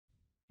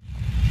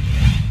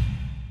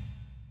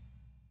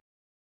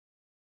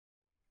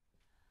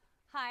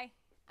Hi,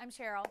 I'm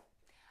Cheryl.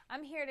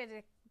 I'm here to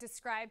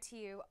describe to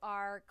you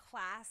our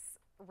class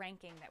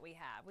ranking that we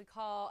have. We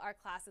call our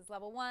classes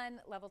level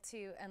 1, level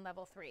 2, and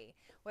level 3,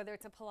 whether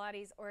it's a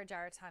Pilates or a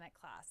gyrotonic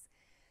class.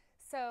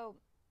 So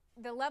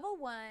the level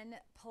 1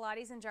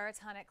 Pilates and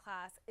gyrotonic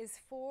class is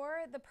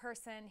for the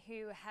person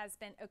who has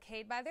been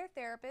okayed by their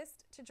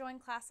therapist to join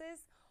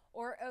classes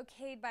or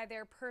okayed by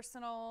their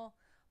personal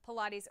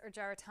Pilates or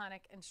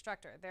gyrotonic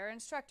instructor. Their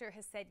instructor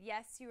has said,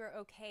 yes, you are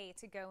okay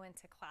to go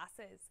into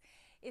classes.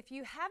 If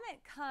you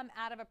haven't come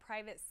out of a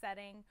private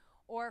setting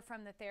or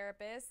from the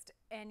therapist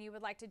and you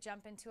would like to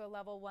jump into a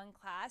level 1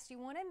 class, you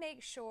want to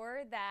make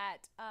sure that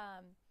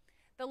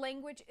the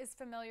language is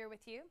familiar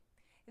with you,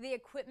 the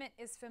equipment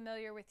is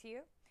familiar with you,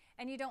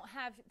 and you don't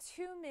have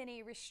too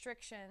many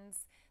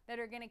restrictions that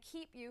are going to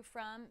keep you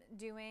from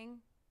doing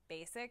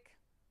basic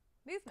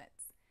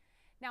movements.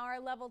 Now our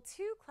level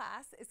 2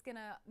 class is going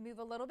to move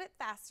a little bit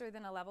faster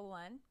than a level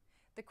 1.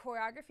 The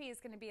choreography is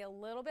going to be a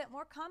little bit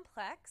more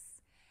complex,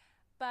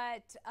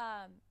 but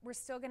we're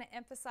still going to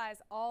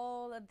emphasize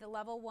all of the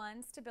level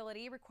 1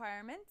 stability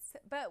requirements,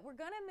 but we're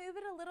going to move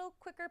at a little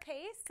quicker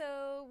pace.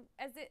 So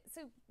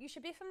you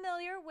should be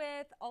familiar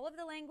with all of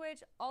the language,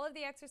 all of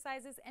the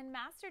exercises, and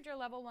mastered your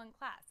level 1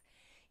 class.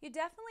 You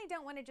definitely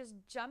don't want to just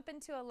jump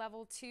into a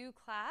level 2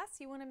 class.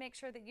 You want to make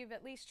sure that you've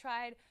at least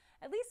tried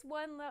at least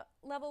one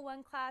level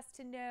 1 class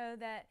to know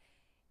that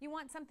you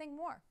want something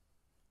more.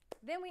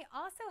 Then we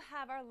also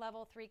have our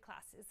level 3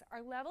 classes.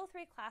 Our level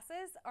 3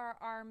 classes are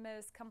our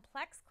most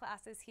complex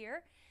classes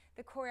here.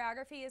 The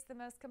choreography is the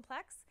most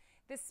complex.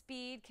 The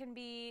speed can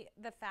be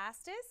the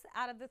fastest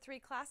out of the 3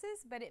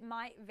 classes, but it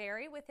might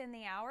vary within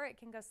the hour. It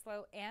can go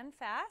slow and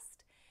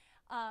fast.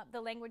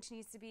 The language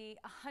needs to be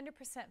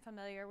 100%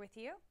 familiar with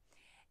you.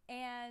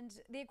 And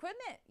the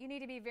equipment, you need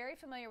to be very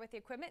familiar with the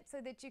equipment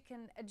so that you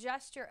can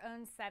adjust your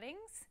own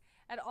settings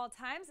at all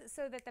times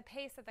so that the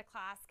pace of the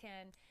class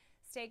can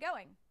stay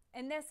going.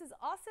 And this is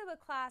also a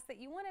class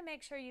that you want to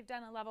make sure you've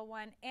done a level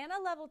 1 and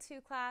a level 2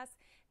 class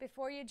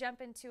before you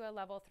jump into a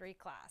level 3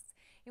 class.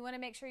 You want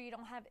to make sure you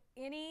don't have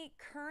any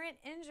current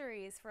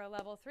injuries for a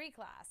level 3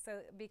 class,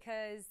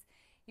 because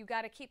you've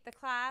got to keep the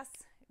class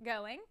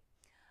going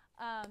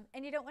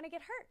and you don't want to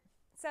get hurt.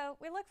 So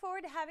we look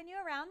forward to having you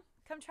around.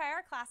 Come try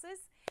our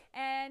classes,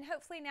 and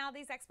hopefully now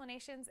these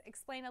explanations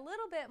explain a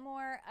little bit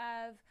more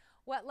of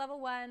what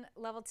level 1,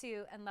 level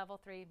 2, and level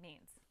 3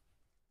 means.